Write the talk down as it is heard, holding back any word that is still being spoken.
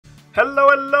Hello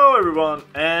everyone,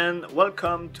 and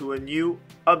welcome to a new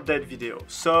update video.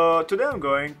 So today I'm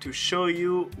going to show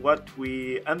you what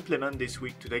we implement this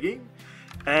week to the game.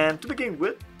 And to begin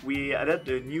with, we added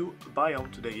a new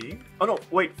biome to the game. Oh no,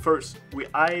 wait, first we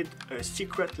add a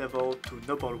secret level to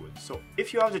Noblewood. So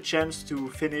if you have the chance to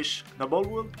finish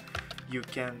Noblewood, you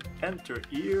can enter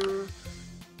here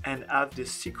and have this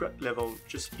secret level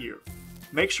just here.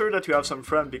 Make sure that you have some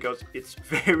friends because it's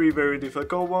very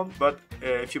difficult one, but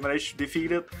if you manage to defeat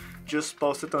it, just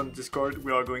post it on Discord.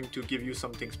 We are going to give you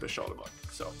something special about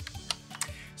it.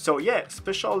 So yeah,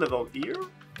 special level here,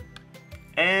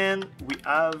 and we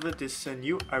have this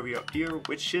new area here,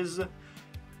 which is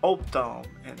Old Town,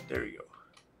 and there you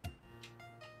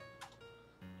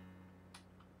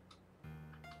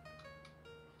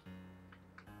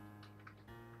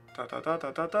go.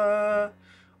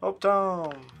 Old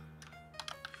Town.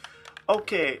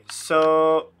 Okay,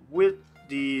 so with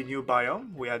the new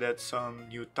biome, we added some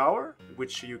new tower,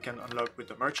 which you can unlock with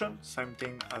the merchant, same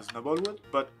thing as Noblewood,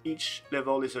 but each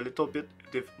level is a little bit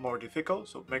more difficult,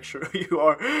 so make sure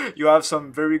you have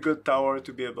some very good tower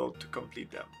to be able to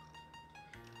complete them.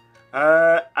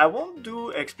 I won't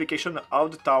do explication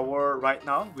of the tower right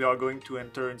now. We are going to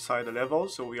enter inside the level,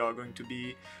 so we are going to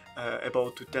be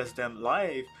able to test them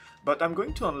live. But I'm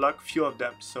going to unlock a few of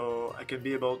them, so I can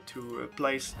be able to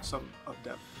place some of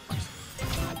them myself.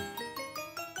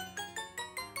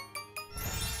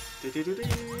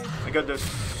 I got the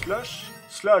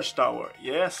sludge tower,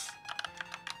 yes!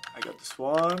 I got this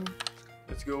one.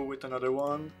 Let's go with another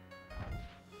one.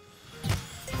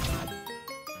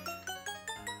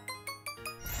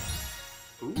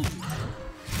 Ooh.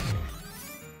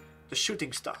 The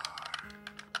shooting star.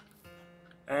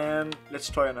 And let's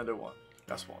try another one.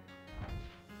 Last one.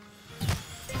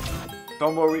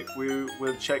 Don't worry, we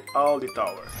will check all the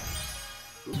tower.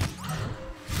 Ooh.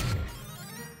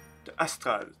 The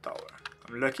astral tower.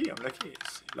 I'm lucky.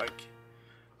 It's like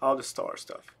all the star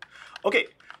stuff. Okay,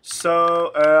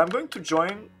 so I'm going to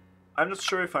join. I'm not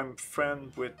sure if I'm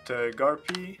friend with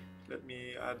Garpy. Let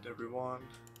me add everyone.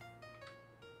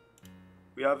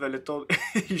 We have a little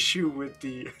issue with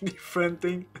the friend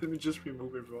thing. Let me just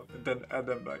remove everyone and then add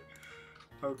them back.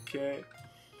 Okay.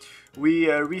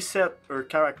 We reset our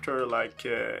character like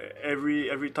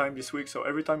every time this week, so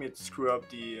every time it screw up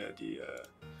the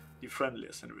friend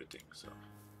list and everything. So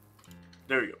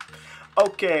there you go.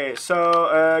 Okay,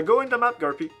 so go in the map,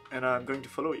 Garpy, and I'm going to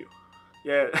follow you.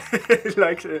 Yeah,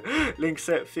 like Link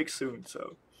said, fix soon.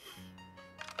 So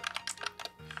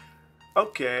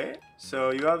okay,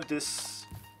 so you have this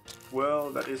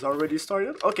world that is already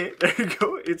started. Okay, there you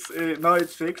go. It's now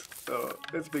it's fixed. So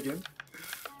let's begin.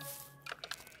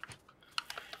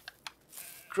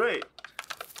 Great.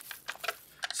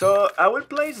 So I will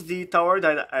place the tower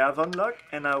that I have unlocked,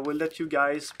 and I will let you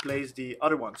guys place the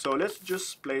other one. So let's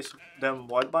just place them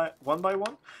one by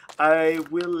one. I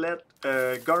will let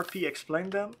Garpy explain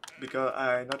them because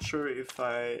I'm not sure if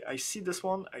I see this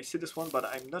one. I see this one, but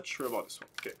I'm not sure about this one.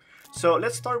 Okay. So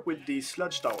let's start with the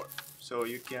sludge tower. So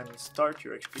you can start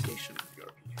your explication,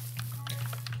 Garpy.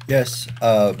 Yes,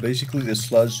 basically the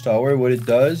sludge tower, what it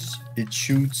does, it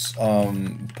shoots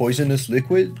poisonous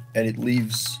liquid and it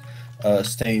leaves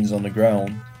stains on the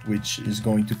ground, which is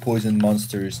going to poison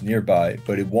monsters nearby,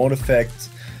 but it won't affect,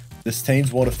 the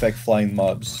stains won't affect flying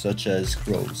mobs such as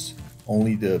crows,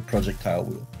 only the projectile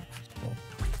will. So,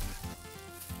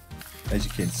 as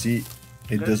you can see,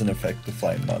 it doesn't affect the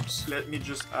flying mobs. Let me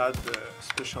just add the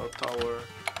special tower,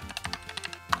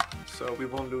 so we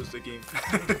won't lose the game.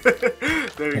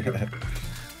 There you go.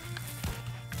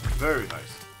 Very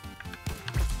nice.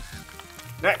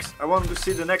 Next, I want to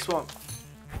see the next one.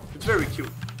 It's very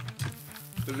cute.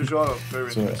 The visual is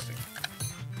very interesting.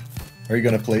 Are you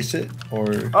gonna place it,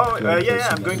 or? Oh, yeah,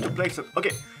 I'm going to place it.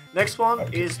 Okay, next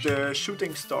one is the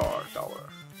shooting star tower.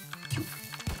 Cute.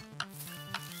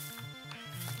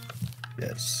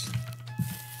 Yes.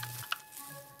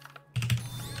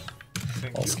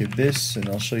 I'll skip this and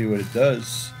I'll show you what it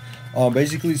does.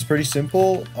 Basically, it's pretty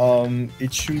simple.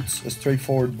 It shoots a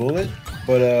straightforward bullet,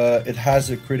 but it has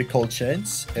a critical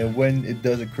chance, and when it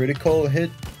does a critical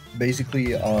hit,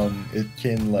 basically it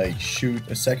can like shoot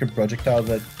a second projectile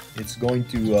that it's going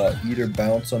to either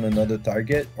bounce on another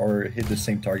target or hit the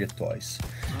same target twice.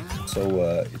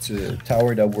 So it's a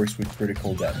tower that works with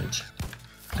critical damage.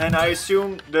 And I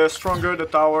assume the stronger the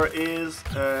tower is,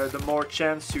 the more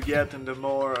chance you get and the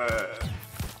more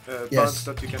buns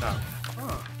that you can have.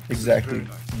 Oh, exactly.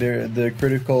 Nice. The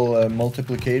critical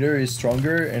multiplicator is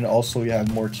stronger, and also you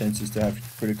have more chances to have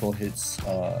critical hits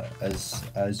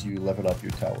as you level up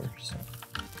your tower. So.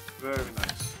 Very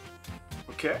nice.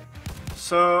 Okay.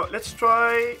 So let's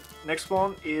try. Next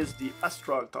one is the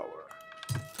Astral Tower.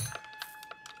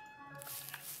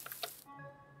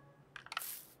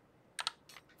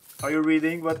 Are you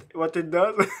reading what it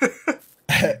does?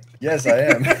 Yes, I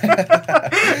am.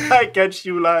 I catch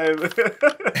you live.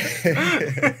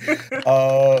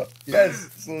 Yes.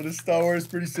 So this tower is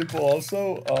pretty simple.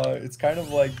 Also, it's kind of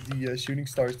like the shooting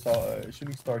star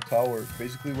tower.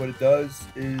 Basically, what it does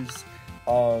is,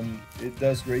 it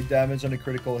does great damage on a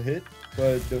critical hit.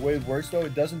 But the way it works, though,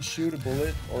 it doesn't shoot a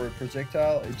bullet or a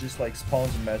projectile. It just like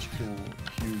spawns a magical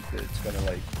cube that's gonna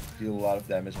like deal a lot of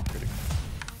damage on critical.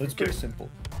 So it's pretty simple.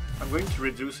 I'm going to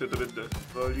reduce it a bit the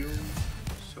volume,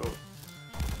 so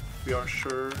we are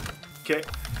sure. Okay,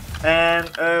 and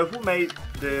who made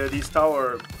these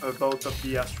tower, both of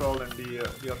the Astral and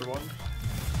the other one?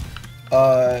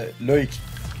 Loic.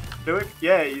 Loic?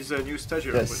 Yeah, he's a new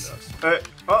stagiaire Yes. with us.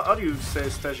 How do you say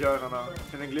stagiaire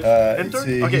in English?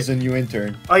 Intern? He's a new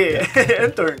intern. Oh yeah,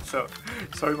 intern. So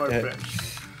sorry, my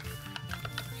French.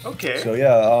 Okay. So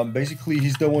yeah, basically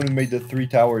he's the one who made the 3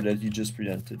 tower that you just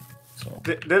presented. So.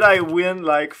 Did I win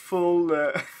like full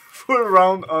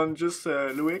round on just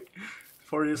Loic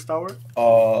for his tower?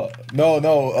 No,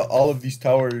 all of these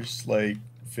towers like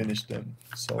finished them.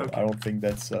 So okay. I don't think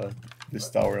that's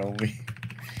this tower only.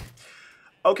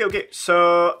 Okay.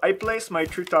 So I placed my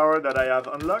 3 tower that I have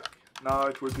unlocked. Now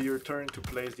it will be your turn to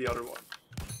place the other one.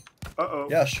 Uh-oh.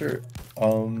 Yeah, sure.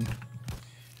 Oh,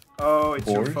 it's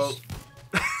Boars? your fault.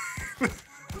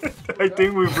 I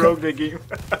think we broke the game.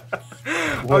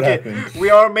 What okay, happened? we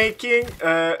are making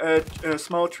a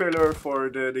small trailer for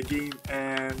the game,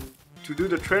 and to do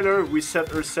the trailer, we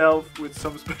set ourselves with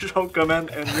some special command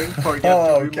and Link forget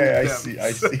to remove them.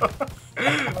 I see.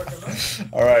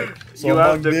 All right. So you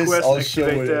have the this, quest I'll show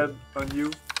activated on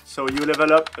you, so you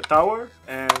level up a tower,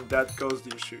 and that goes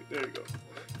the issue. There you go.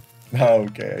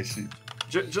 Okay, I see.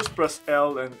 Just press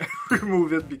L and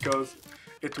remove it because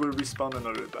it will respawn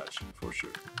another batch for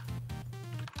sure.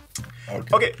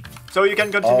 Okay, so you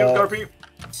can continue, Garpy.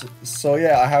 So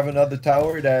yeah, I have another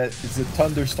tower that is a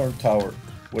thunderstorm tower.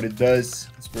 What it does,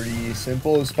 it's pretty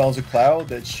simple. It spawns a cloud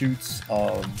that shoots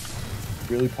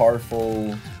really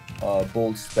powerful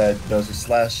bolts that does a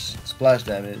splash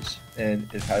damage, and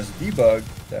it has a debug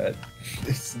that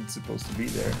isn't supposed to be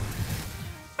there.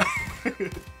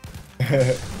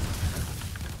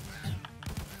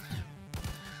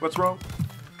 What's wrong?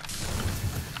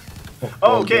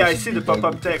 Oh, okay, I see the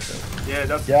pop-up text. Yeah,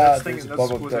 that's thing that's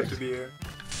supposed to be here.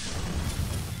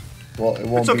 Well, it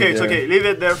won't it's okay, be it's okay. Leave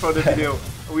it there for the video.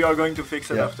 We are going to fix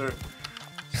it after.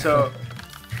 So,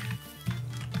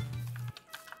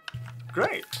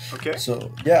 great. Okay.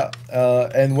 So yeah,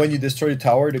 and when you destroy the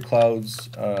tower, the clouds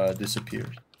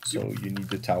disappear. So you need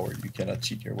the tower. You cannot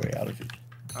cheat your way out of it.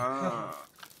 Ah,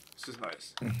 this is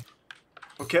nice.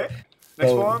 Okay.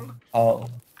 Next one.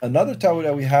 Another tower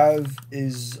that we have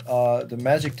is the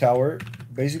magic tower.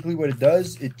 Basically, what it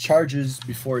does, it charges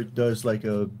before it does like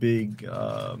a big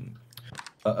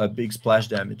splash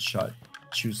damage shot.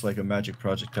 It shoots like a magic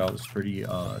projectile. It's pretty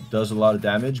does a lot of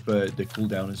damage, but the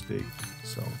cooldown is big.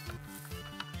 So,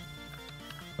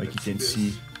 like you can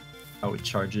see how it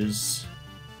charges.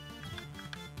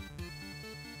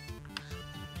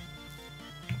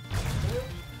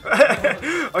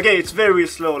 Okay, it's very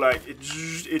slow. Like it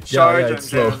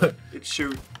charges and then it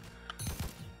shoot.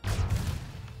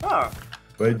 Ah.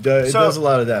 But it does a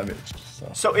lot of damage.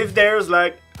 So if there's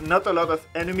like not a lot of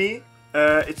enemy,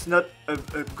 it's not a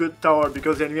good tower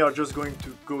because the enemy are just going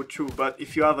to go through. But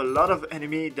if you have a lot of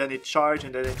enemy, then it charge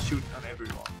and then it shoot on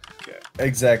everyone. Okay.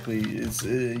 Exactly. It's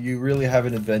you really have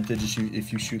an advantage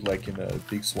if you shoot like in a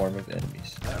big swarm of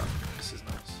enemies. Yeah, this is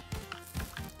nice.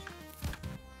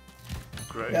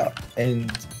 Great. Yeah, and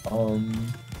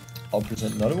I'll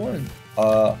present another one.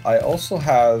 I also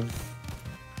have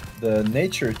the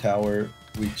nature tower,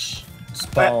 which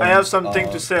spawns, I have something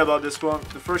to say about this one.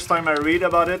 The first time I read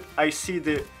about it, I see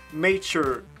the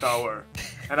nature tower,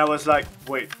 and I was like,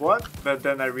 wait, what? But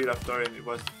then I read after, and it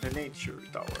was the nature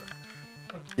tower.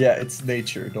 Yeah, it's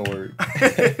nature. Don't worry.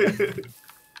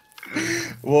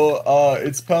 Well,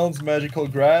 it spawns magical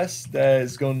grass that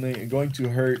is going to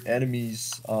hurt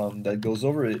enemies that goes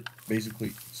over it,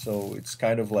 basically. So it's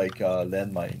kind of like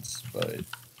landmines, but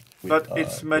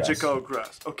it's magical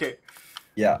grass. Okay.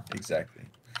 Yeah, exactly.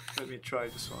 Let me try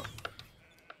this one.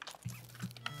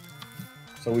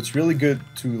 So it's really good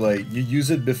to like you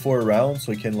use it before a round,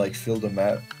 so you can like fill the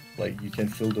map, like you can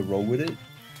fill the road with it.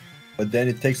 But then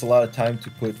it takes a lot of time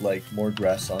to put like more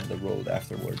grass on the road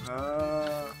afterwards.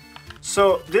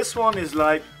 So this one is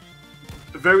like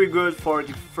very good for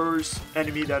the first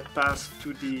enemy that passed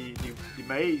to the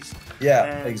maze. Yeah,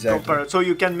 and exactly. So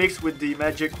you can mix with the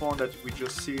magic one that we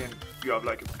just see, and you have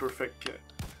like a perfect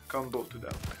combo to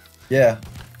that. Yeah.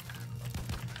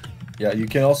 Yeah, you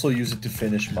can also use it to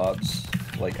finish mobs,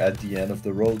 like at the end of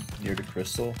the road near the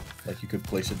crystal. Like you could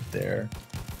place it there,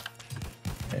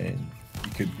 and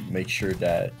you could make sure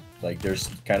that like there's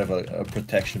kind of a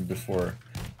protection before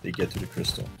they get to the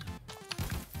crystal.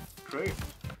 Great.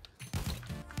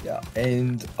 Yeah,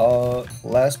 and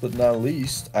last but not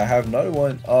least, I have another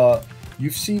one.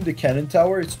 You've seen the cannon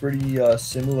tower. It's pretty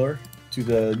similar to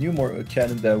the new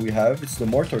cannon that we have. It's the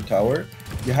mortar tower.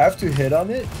 You have to hit on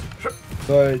it,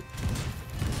 but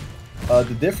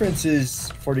the difference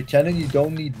is for the cannon you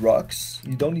don't need rocks,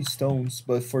 you don't need stones,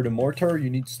 but for the mortar you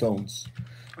need stones.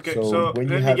 Okay, so when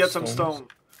let you me get stones, some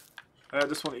stone.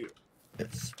 This one here.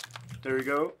 Yes. There we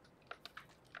go.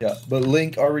 Yeah, but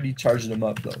Link already charged them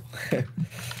up though.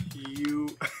 You.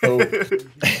 So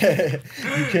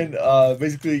you can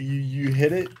basically you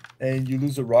hit it and you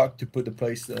lose a rock to put the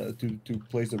place to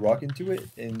place the rock into it,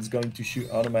 and it's going to shoot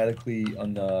automatically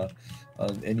on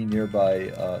any nearby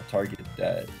target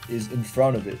that is in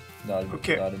front of it, not in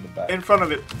the back. In front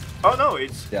of it. Oh no,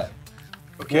 it's. Yeah.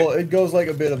 Okay. Well, it goes like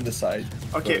a bit on the side.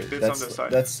 Okay, bits on the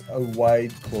side. That's a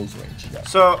wide close range. Yeah.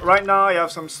 So right now I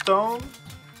have some stone,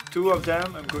 2 of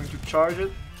them. I'm going to charge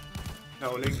it.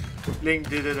 No, Link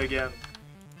did it again.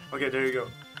 Okay, there you go.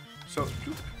 So,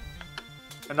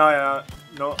 and now I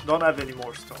don't have any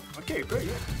more stone. Okay, great.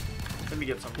 Yeah. Let me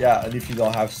get some. Yeah, and if you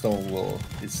don't have stone, well,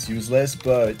 it's useless.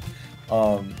 But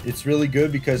it's really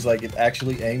good because like it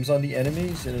actually aims on the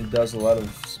enemies and it does a lot of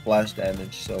splash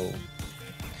damage. So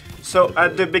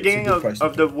at the beginning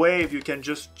of the wave, you can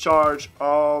just charge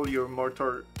all your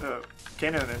mortar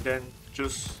cannon, and then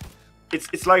just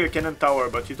it's like a cannon tower,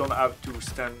 but you don't have to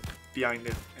stand behind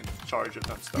it and charge it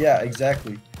and stuff. Yeah,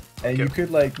 exactly. And you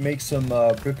could like make some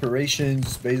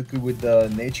preparations basically with the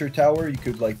nature tower. You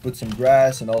could like put some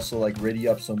grass and also like ready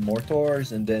up some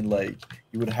mortars, and then like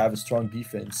you would have a strong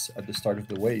defense at the start of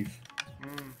the wave.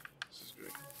 This is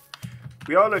great.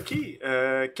 We are lucky.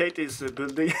 Kate is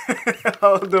building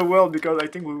all the world because I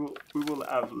think we will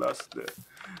have lost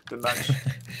the match.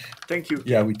 Thank you.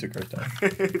 Yeah, we took our time.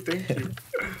 Thank you.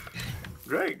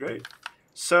 Great.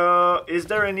 So, is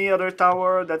there any other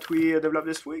tower that we developed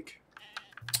this week?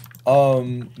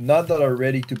 Not that are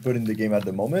ready to put in the game at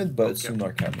the moment, but soon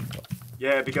are coming.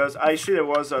 Yeah, because I see there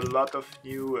was a lot of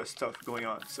new stuff going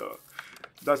on, so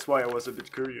that's why I was a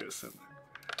bit curious. And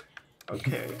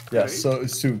okay. Yeah, great. so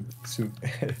soon. Soon,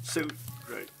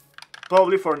 great.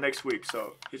 Probably for next week,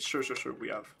 so it's sure we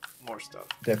have more stuff.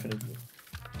 Definitely.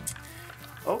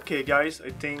 Okay, guys, I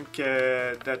think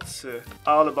that's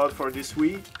all about for this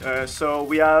week. So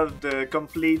we have the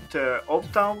complete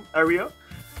Old Town area.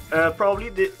 Probably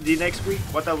the next week,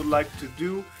 what I would like to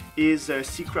do is a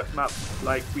secret map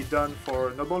like we done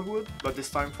for Noblewood, but this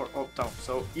time for Old Town.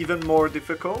 So even more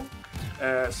difficult.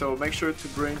 So make sure to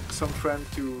bring some friend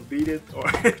to beat it or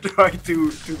try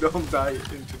to don't die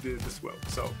into this world.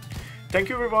 So thank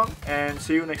you everyone and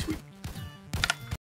see you next week.